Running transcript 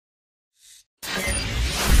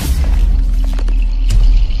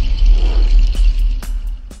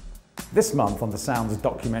This month on the Sounds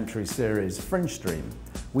documentary series FringeStream,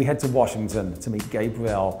 we head to Washington to meet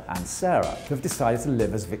Gabriel and Sarah, who have decided to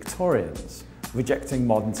live as Victorians, rejecting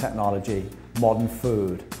modern technology, modern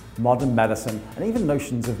food, modern medicine, and even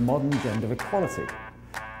notions of modern gender equality.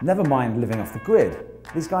 Never mind living off the grid,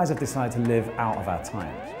 these guys have decided to live out of our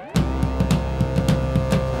times.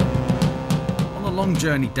 On a long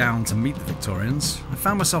journey down to meet the Victorians, I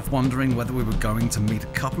found myself wondering whether we were going to meet a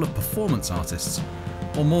couple of performance artists,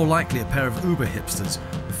 or more likely a pair of uber-hipsters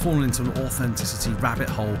who've fallen into an authenticity rabbit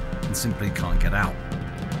hole and simply can't get out.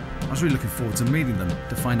 I was really looking forward to meeting them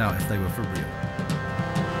to find out if they were for real.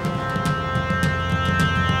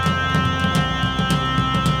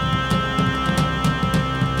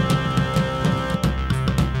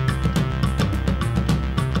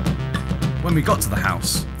 When we got to the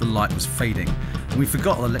house, the light was fading, and we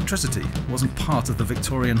forgot that electricity wasn't part of the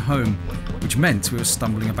Victorian home, which meant we were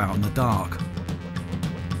stumbling about in the dark.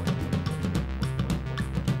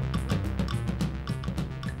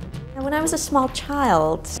 When I was a small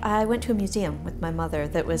child, I went to a museum with my mother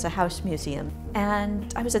that was a house museum.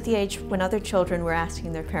 And I was at the age when other children were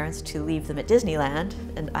asking their parents to leave them at Disneyland,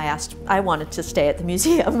 and I wanted to stay at the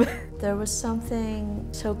museum. There was something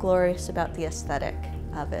so glorious about the aesthetic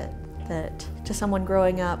of it, that to someone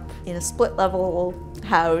growing up in a split-level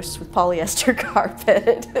house with polyester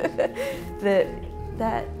carpet,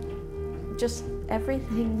 that just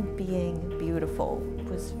everything being beautiful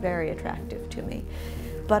was very attractive to me.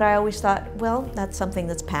 But I always thought, well, that's something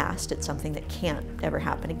that's past. It's something that can't ever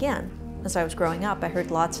happen again. As I was growing up, I heard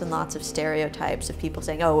lots and lots of stereotypes of people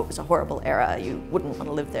saying, oh, it was a horrible era, you wouldn't want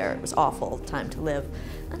to live there, it was awful time to live.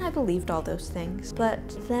 And I believed all those things. But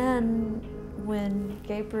then when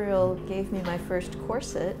Gabriel gave me my first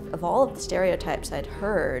corset, of all of the stereotypes I'd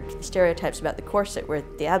heard, the stereotypes about the corset were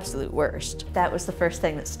the absolute worst. That was the first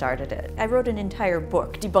thing that started it. I wrote an entire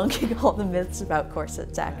book debunking all the myths about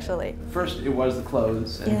corsets, actually. First it was the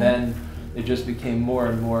clothes, and then it just became more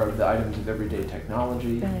and more of the items of everyday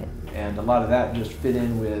technology. Right. And a lot of that just fit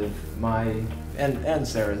in with my and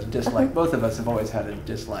Sarah's dislike. Both of us have always had a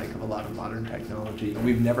dislike of a lot of modern technology.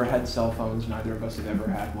 We've never had cell phones, neither of us have ever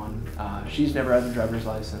had one. She's never had a driver's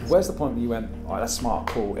license. Where's the point where you went, oh, that's smart,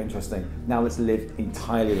 cool, interesting, now let's live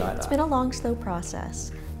entirely like that? It's been a long, slow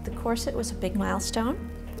process. The corset was a big milestone,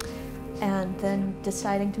 and then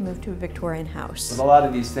deciding to move to a Victorian house. With a lot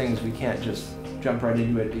of these things, we can't just jump right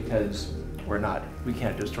into it because we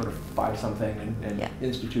can't just sort of buy something and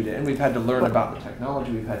institute it. And we've had to learn about the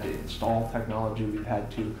technology, we've had to install technology, we've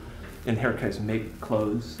had to, in her case, make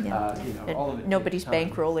clothes. You know, all of it. Nobody's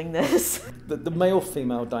bankrolling this. The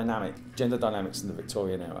male-female dynamic, gender dynamics in the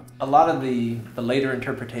Victorian era. A lot of the later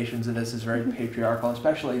interpretations of this is very patriarchal,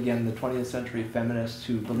 especially, again, the 20th century feminists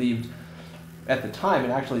who believed at the time,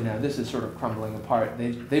 and actually now this is sort of crumbling apart,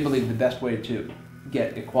 they believed the best way to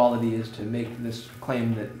get equality is to make this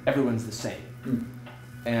claim that everyone's the same,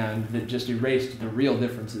 and that just erased the real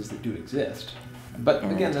differences that do exist. But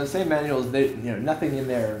again, those same manuals, nothing in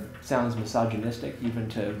there sounds misogynistic, even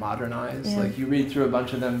to modernize. Like, you read through a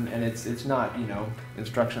bunch of them, and it's not,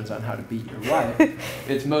 instructions on how to beat your wife.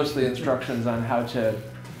 It's mostly instructions on how to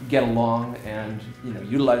get along and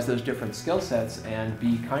utilize those different skill sets and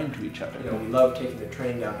be kind to each other. We love taking the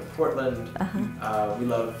train down to Portland. We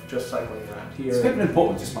love just cycling around here. So people in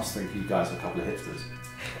Portland just must think you guys are a couple of hipsters.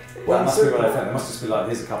 Well, that must be what I think. They must just be like,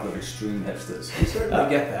 here's a couple of extreme hipsters. We certainly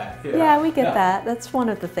get that. Yeah, we get that. That's one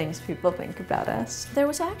of the things people think about us. There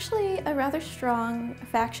was actually a rather strong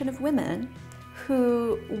faction of women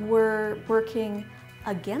who were working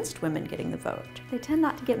against women getting the vote. They tend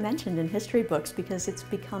not to get mentioned in history books because it's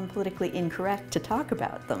become politically incorrect to talk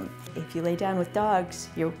about them. If you lay down with dogs,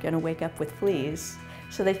 you're going to wake up with fleas.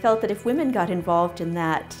 So they felt that if women got involved in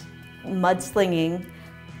that mudslinging,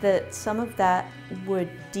 that some of that would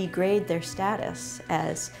degrade their status,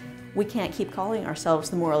 as we can't keep calling ourselves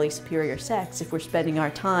the morally superior sex if we're spending our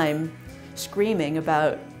time screaming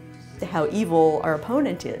about how evil our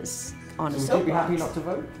opponent is on a soapbox. Would you be happy not to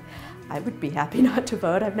vote? I would be happy not to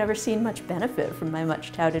vote. I've never seen much benefit from my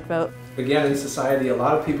much touted vote. Again, in society, a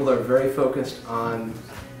lot of people are very focused on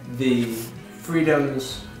the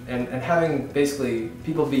freedoms and having basically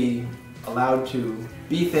people be allowed to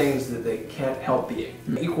be things that they can't help being.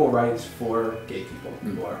 Equal rights for gay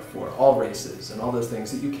people, or for all races, and all those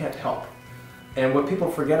things that you can't help. And what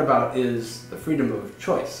people forget about is the freedom of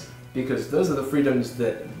choice, because those are the freedoms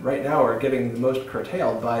that right now are getting the most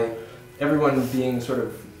curtailed by everyone being sort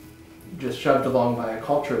of just shoved along by a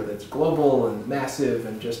culture that's global and massive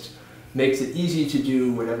and just makes it easy to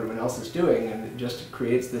do what everyone else is doing, and it just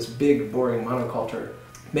creates this big, boring monoculture.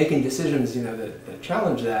 making decisions, that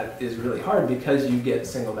challenge that is really hard because you get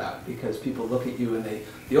singled out, because people look at you and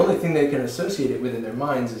the only thing they can associate it with in their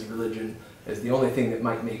minds is religion as the only thing that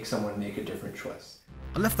might make someone make a different choice.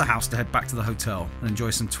 I left the house to head back to the hotel and enjoy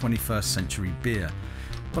some 21st century beer,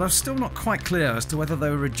 but I was still not quite clear as to whether they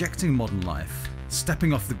were rejecting modern life,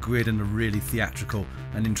 stepping off the grid in a really theatrical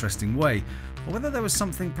and interesting way, or whether there was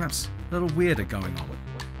something perhaps a little weirder going on.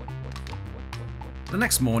 The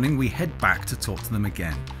next morning we head back to talk to them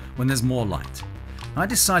again, when there's more light. I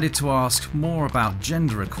decided to ask more about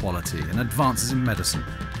gender equality and advances in medicine,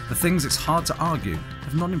 the things it's hard to argue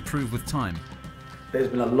have not improved with time. There's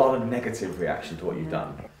been a lot of negative reaction to what you've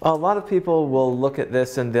done. Well, a lot of people will look at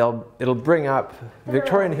this and it'll bring up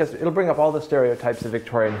Victorian history. It'll bring up all the stereotypes of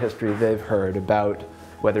Victorian history they've heard about,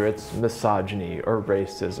 whether it's misogyny or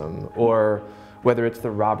racism, or whether it's the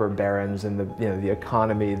robber barons and the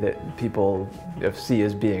economy that people see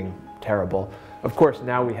as being terrible. Of course,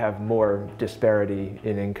 now we have more disparity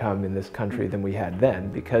in income in this country than we had then,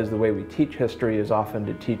 because the way we teach history is often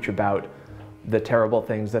to teach about the terrible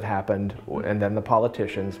things that happened, and then the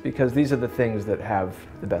politicians, because these are the things that have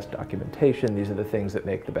the best documentation, these are the things that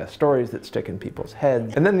make the best stories that stick in people's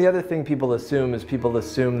heads. And then the other thing people assume is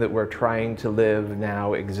that we're trying to live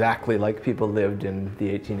now exactly like people lived in the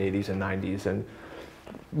 1880s and 90s, and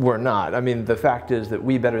we're not. I mean, the fact is that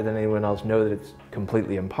we, better than anyone else, know that it's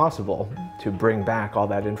completely impossible to bring back all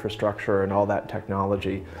that infrastructure and all that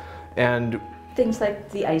technology. And things like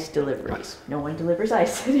the ice deliveries. No one delivers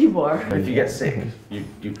ice anymore. If you get sick,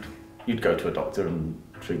 you'd go to a doctor and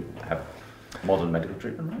have modern medical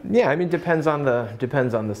treatment, right? Yeah, I mean, depends on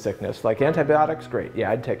the sickness. Like antibiotics, great.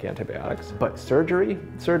 Yeah, I'd take antibiotics. But surgery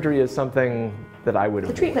is something that I would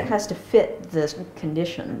avoid. The treatment has to fit the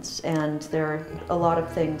conditions, and there are a lot of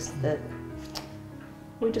things that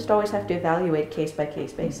we just always have to evaluate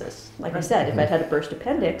case-by-case basis. Like I said, if I'd had a burst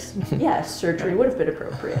appendix, yes, surgery would have been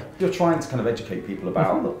appropriate. You're trying to kind of educate people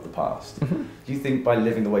about the past. Do you think by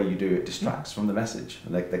living the way you do, it distracts from the message?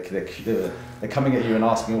 They're coming at you and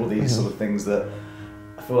asking all these sort of things that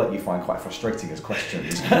I feel like you find quite frustrating as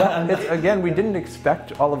questions. Well, again, we didn't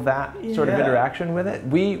expect all of that sort of interaction with it.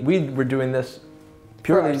 We were doing this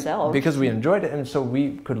purely because we enjoyed it, and so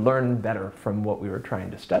we could learn better from what we were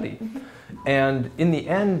trying to study. And in the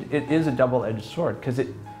end, it is a double-edged sword, because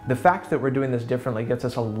the fact that we're doing this differently gets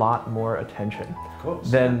us a lot more attention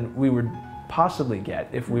than we would possibly get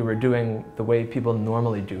if we were doing the way people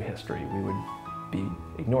normally do history. We would be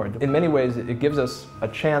ignored. In many ways, it gives us a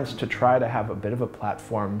chance to try to have a bit of a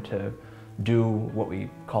platform to do what we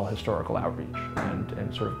call historical outreach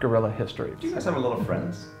and sort of guerrilla history. Do you guys have a lot of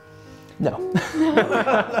friends? No.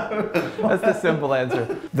 That's the simple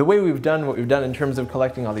answer. The way we've done what we've done in terms of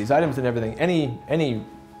collecting all these items and everything, any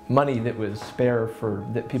money that was spare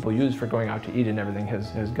that people use for going out to eat and everything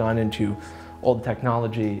has gone into old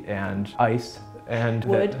technology and ice and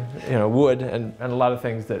wood, wood and a lot of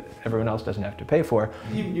things that everyone else doesn't have to pay for.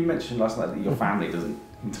 You mentioned last night that your family doesn't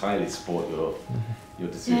entirely support your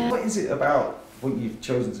decision. Yeah. What is it about what you've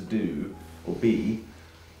chosen to do or be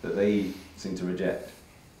that they seem to reject?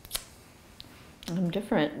 I'm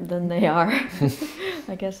different than they are.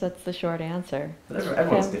 I guess that's the short answer. But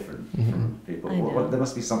everyone's different from people. There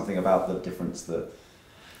must be something about the difference that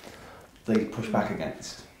they push back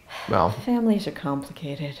against. Well, families are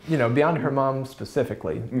complicated. Beyond her mom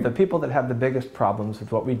specifically, the people that have the biggest problems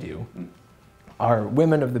with what we do are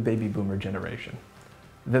women of the baby boomer generation.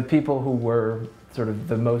 The people who were sort of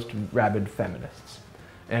the most rabid feminists.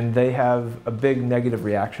 And they have a big negative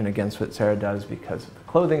reaction against what Sarah does because of the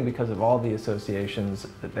clothing, because of all the associations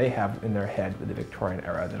that they have in their head with the Victorian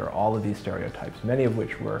era that are all of these stereotypes, many of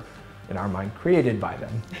which were, in our mind, created by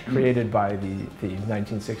them, created by the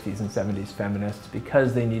 1960s and 70s feminists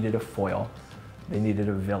because they needed a foil, they needed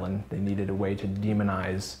a villain, they needed a way to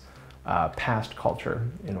demonize past culture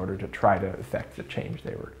in order to try to effect the change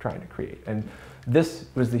they were trying to create. And this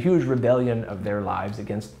was the huge rebellion of their lives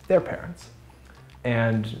against their parents.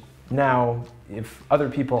 And now, if other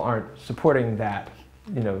people aren't supporting that,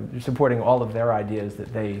 supporting all of their ideas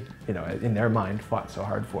that they, in their mind fought so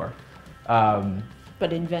hard for.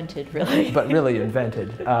 But invented, really. But really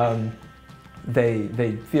invented.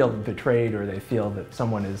 They feel betrayed, or they feel that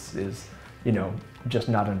someone is just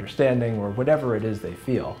not understanding, or whatever it is they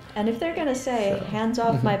feel. And if they're gonna say, hands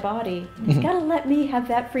off my body, you've gotta let me have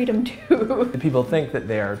that freedom too. People think that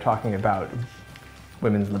they are talking about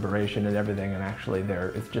women's liberation and everything, and actually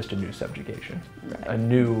it's just a new subjugation, a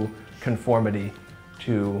new conformity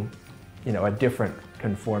to, a different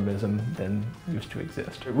conformism than used to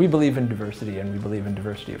exist. We believe in diversity, and we believe in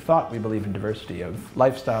diversity of thought, we believe in diversity of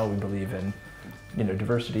lifestyle, we believe in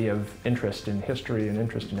diversity of interest in history and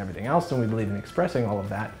interest in everything else, and we believe in expressing all of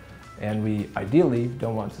that, and we ideally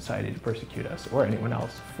don't want society to persecute us or anyone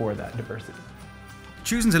else for that diversity.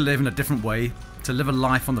 Choosing to live in a different way, to live a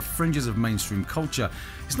life on the fringes of mainstream culture,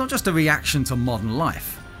 is not just a reaction to modern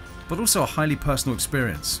life, but also a highly personal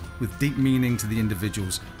experience with deep meaning to the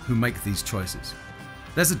individuals who make these choices.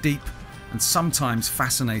 There's a deep and sometimes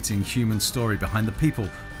fascinating human story behind the people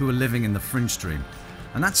who are living in the fringe stream,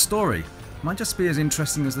 and that story might just be as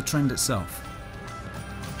interesting as the trend itself.